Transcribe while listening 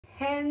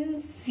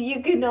Hence, you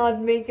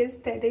cannot make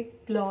aesthetic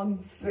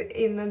vlogs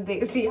in a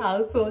desi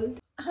household.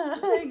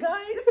 Hi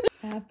guys.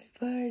 Happy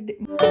birthday.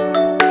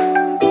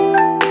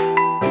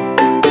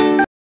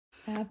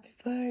 Happy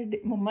birthday.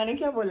 मम्मा ने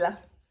क्या बोला?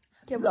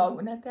 क्या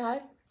blog बनाते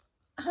हैं?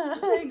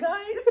 Hi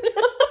guys.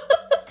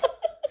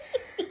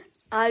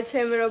 आज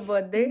है मेरा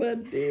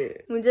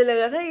बर्थडे। मुझे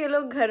लगा था ये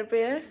लोग घर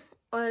पे है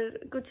और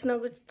कुछ ना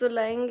कुछ तो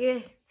लाएंगे।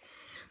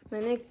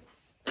 मैंने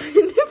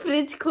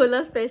फ्रिज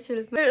खोला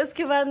स्पेशल। फिर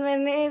उसके बाद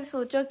मैंने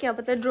सोचा क्या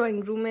पता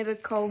ड्राइंग रूम में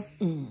रखा हो।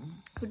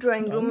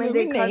 ड्राइंग रूम में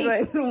देखा,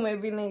 ड्राइंग रूम में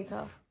भी नहीं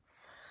था।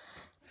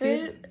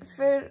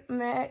 फिर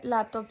मैं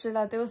लैपटॉप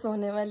चलाते हुए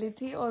सोने वाली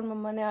थी और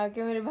मम्मा ने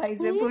आके मेरे भाई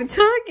से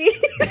पूछा कि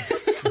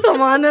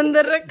सामान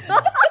अंदर रखा।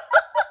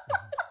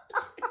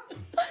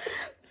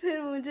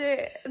 फिर मुझे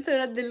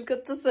थोड़ा दिल को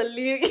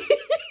तसल्ली है कि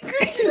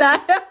कुछ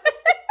लाया।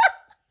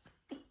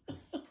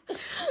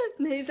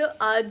 नहीं तो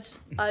आज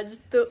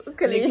तो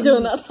कलेश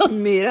होना था।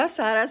 मेरा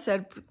सारा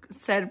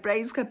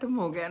सरप्राइज खत्म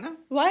हो गया ना।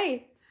 Why?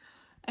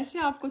 ऐसे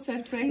आपको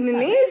सरप्राइज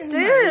नहीं,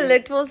 still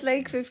it was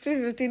like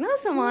 50-50 ना।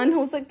 सामान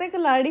हो सकता है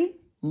कलाड़ी।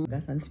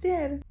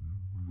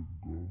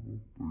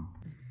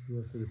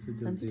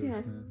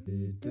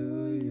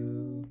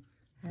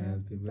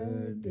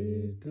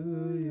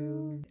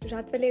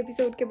 रात वाले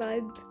एपिसोड के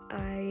बाद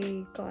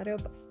I got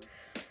up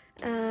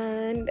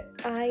and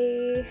I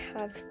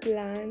have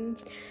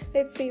plans.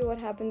 Let's see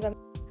what happens.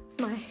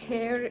 My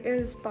hair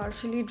is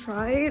partially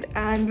dried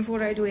and before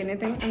I do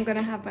anything I'm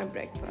gonna have my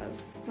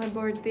breakfast. My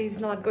birthday is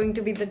not going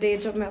to be the day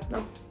जब मैं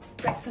अपना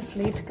breakfast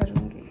late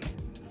करूँगी.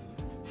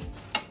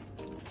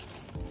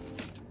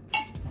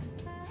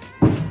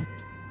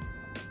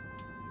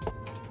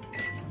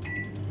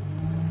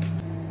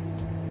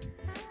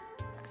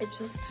 I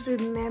just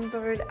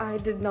remembered I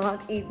did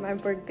not eat my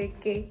birthday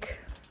cake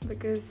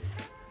because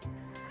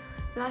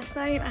last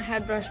night I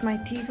had brushed my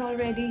teeth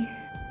already.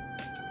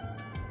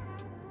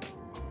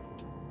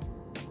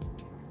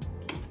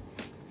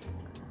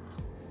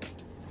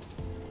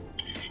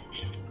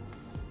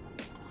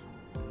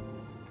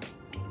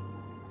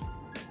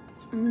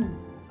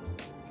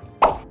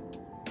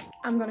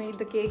 I'm gonna eat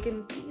the cake in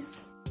peace.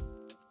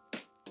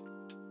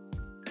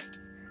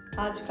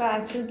 आज का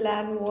actual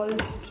plan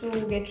was to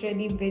get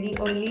ready very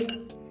early.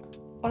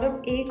 और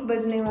अब 1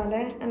 बजने वाला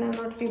है and I'm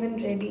not even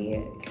ready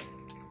yet.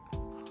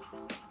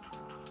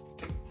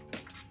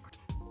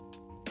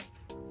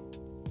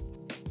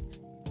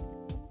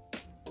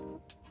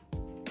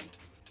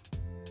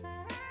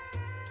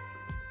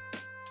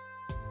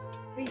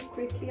 Very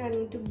quickly I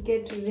need to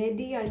get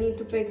ready. I need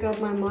to pick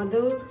up my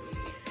mother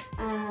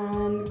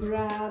and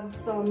grab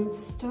some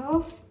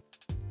stuff.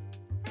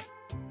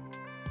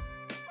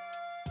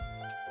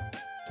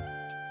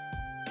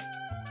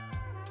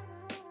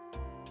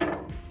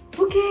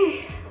 Okay,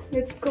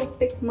 let's go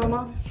pick Mama.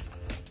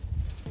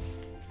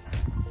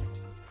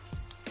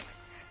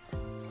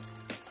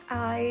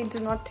 I do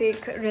not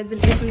take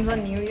resolutions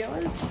on New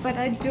Year's, but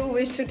I do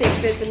wish to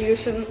take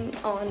resolution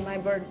on my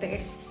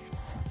birthday.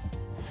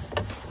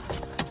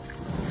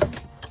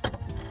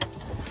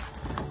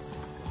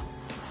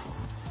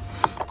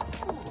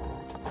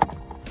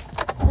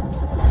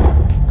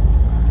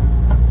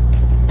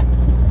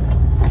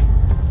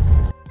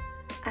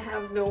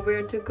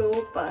 Nowhere to go,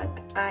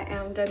 but I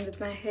am done with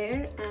my hair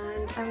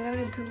and I'm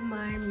gonna do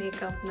my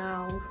makeup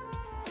now.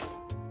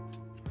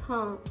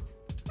 हाँ,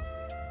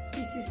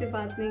 किसी से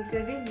बात नहीं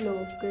कर रही,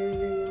 vlog कर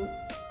रही हूँ.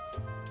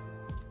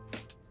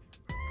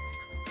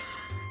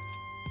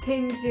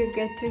 Things you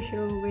get to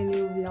hear when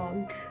you vlog.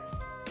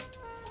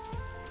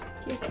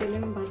 ये अकेले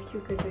में बात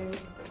क्यों कर रहे हो?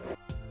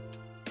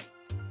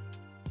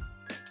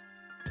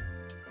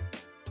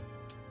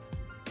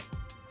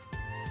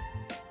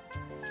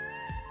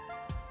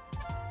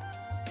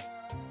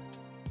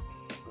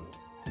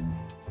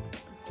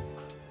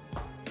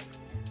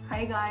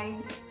 हाय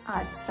गाइस,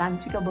 आज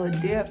सांची का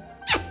बर्थडे है।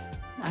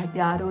 आज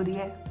तैयार हो रही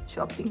है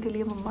शॉपिंग के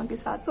लिए मम्मा के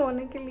साथ,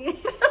 सोने के लिए।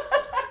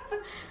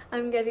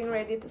 I'm getting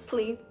ready to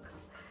sleep.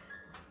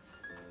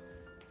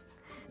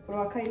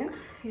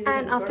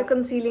 And after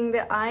concealing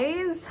the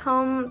eyes,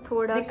 हम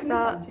थोड़ा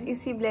सा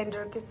इसी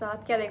ब्लेंडर के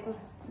साथ, क्या देखूं?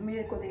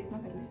 मेरे को देखना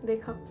पहले।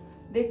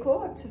 देखो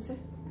अच्छे से।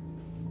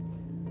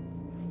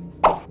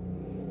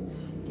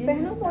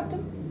 पहनो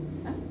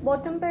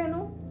बॉटम पहनो।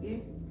 ये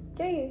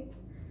क्या ये?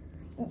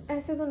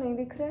 ऐसे तो नहीं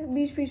दिख रहा है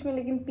बीच बीच में,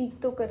 लेकिन पीक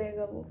तो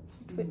करेगा वो।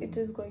 It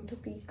is going to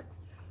peak.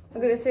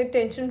 अगर ऐसे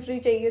टेंशन फ्री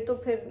चाहिए तो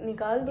फिर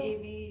निकाल दो। ये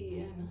भी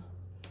है ना।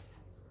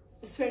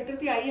 स्वेटर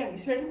की आई है।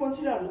 स्वेटर कौन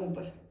सी डालूं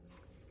ऊपर?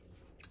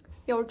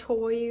 Your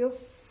choice.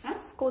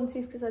 कौन सी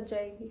इसके साथ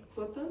जाएगी?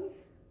 पता नहीं।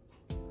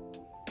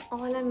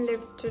 All I'm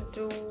left to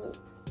do,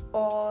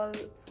 all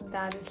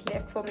that is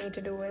left for me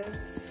to do is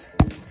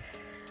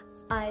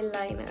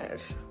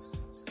eyeliner.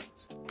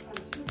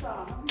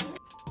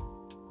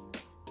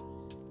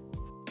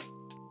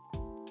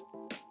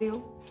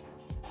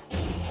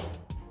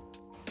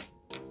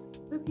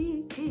 अभी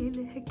खेल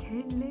है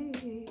खेले।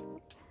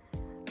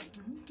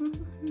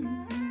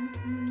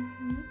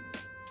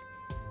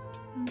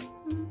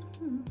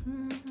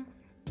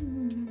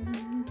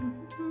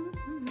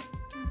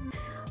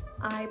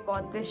 I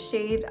bought this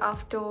shade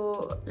after,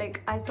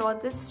 like, I saw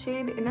this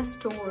shade in a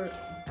store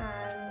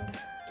and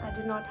I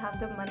did not have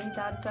the money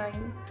that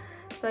time.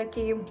 So I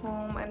came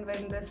home and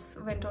when this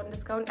went on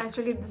discount,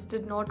 actually this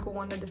did not go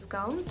on a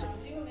discount.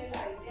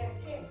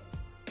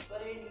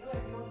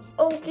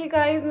 Okay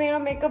guys, मेरा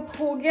makeup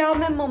हो गया,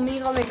 मैं mummy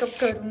का makeup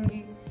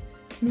करूँगी.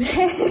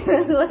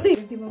 मैं सोच रही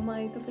थी मम्मा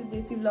आई तो फिर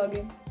देसी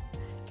व्लॉगिंग,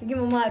 क्योंकि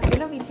मम्मा आती है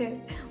ना पीछे,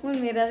 वो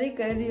मेरा भी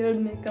कर रही है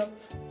makeup.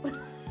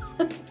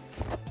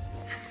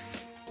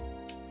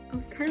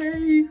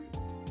 Okay.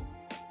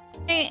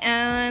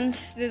 And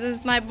this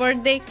is my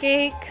birthday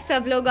cake.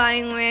 सब लोग आए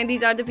हुए हैं.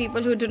 These are the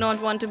people who do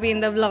not want to be in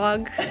the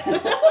vlog.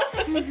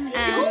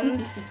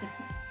 And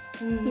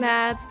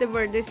that's the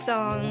birthday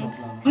song.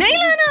 नहीं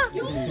लाना.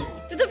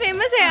 तू तो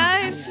famous है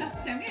यार.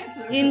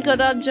 इनको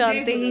तो आप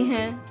जानते ही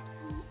हैं.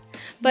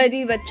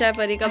 परी बच्चा है,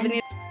 परी का भी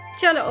नहीं.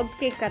 चलो अब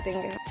केक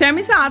काटेंगे.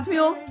 सैमी साथ में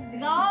हो.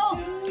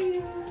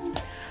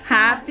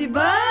 Happy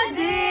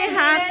birthday,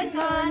 happy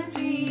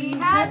Sanchi.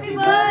 Happy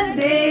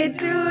birthday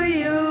to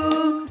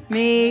you.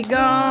 May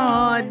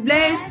God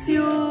bless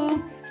you.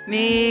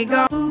 May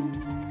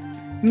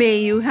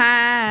you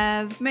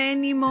have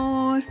many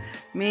more.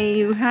 May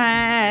you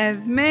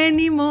have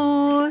many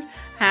more.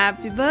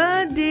 Happy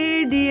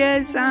birthday, dear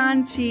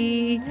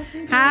Sanchi.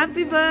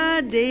 Happy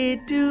birthday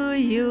to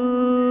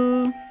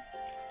you.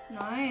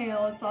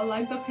 Nice. I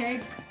like the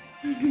cake.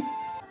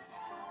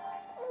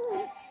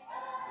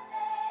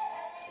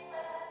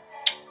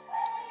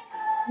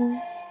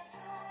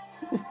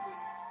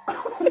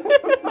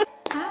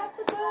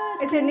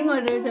 It's ending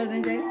order चल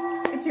रहे हैं.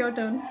 It's your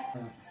turn.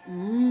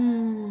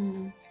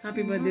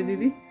 Happy birthday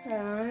दीदी.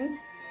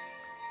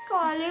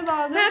 काले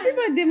बाग. Happy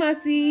birthday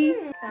मासी.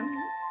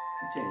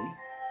 चलिए.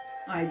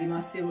 आई दी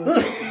मासी बोल.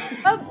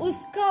 अब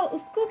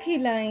उसको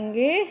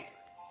खिलाएंगे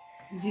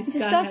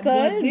जिसका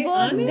कल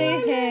बर्थडे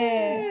है.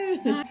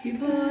 Happy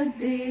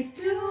birthday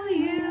to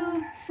you.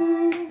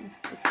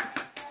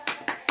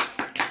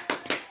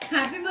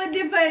 Happy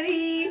birthday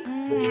परी.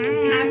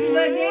 Happy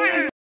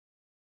birthday.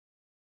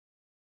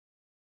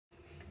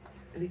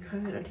 लिखा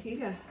मेरा ठीक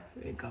है.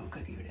 एक काम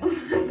करिए.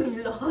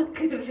 व्लॉग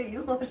कर रही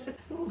हूँ और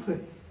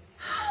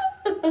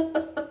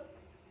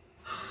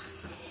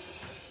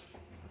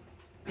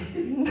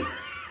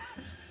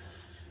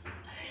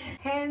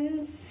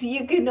hence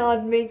you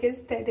cannot make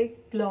aesthetic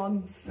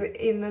vlogs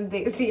in a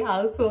desi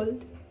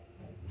household.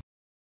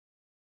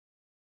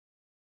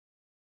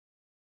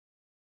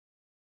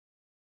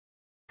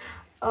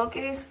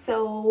 Okay, so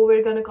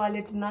we're gonna call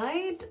it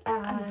night.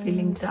 I'm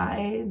feeling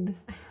tired.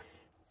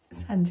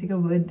 Sanchi का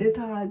बर्थडे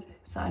था आज.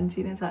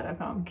 सांची ने सारा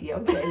काम किया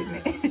बेचारी ने.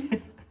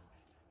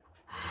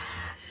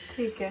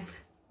 ठीक है.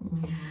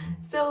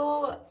 So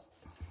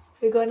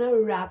we're gonna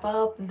wrap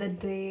up the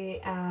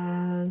day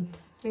and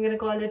we're gonna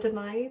call it a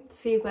night.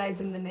 See you guys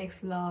in the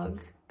next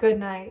vlog. Good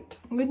night.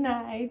 Good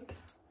night.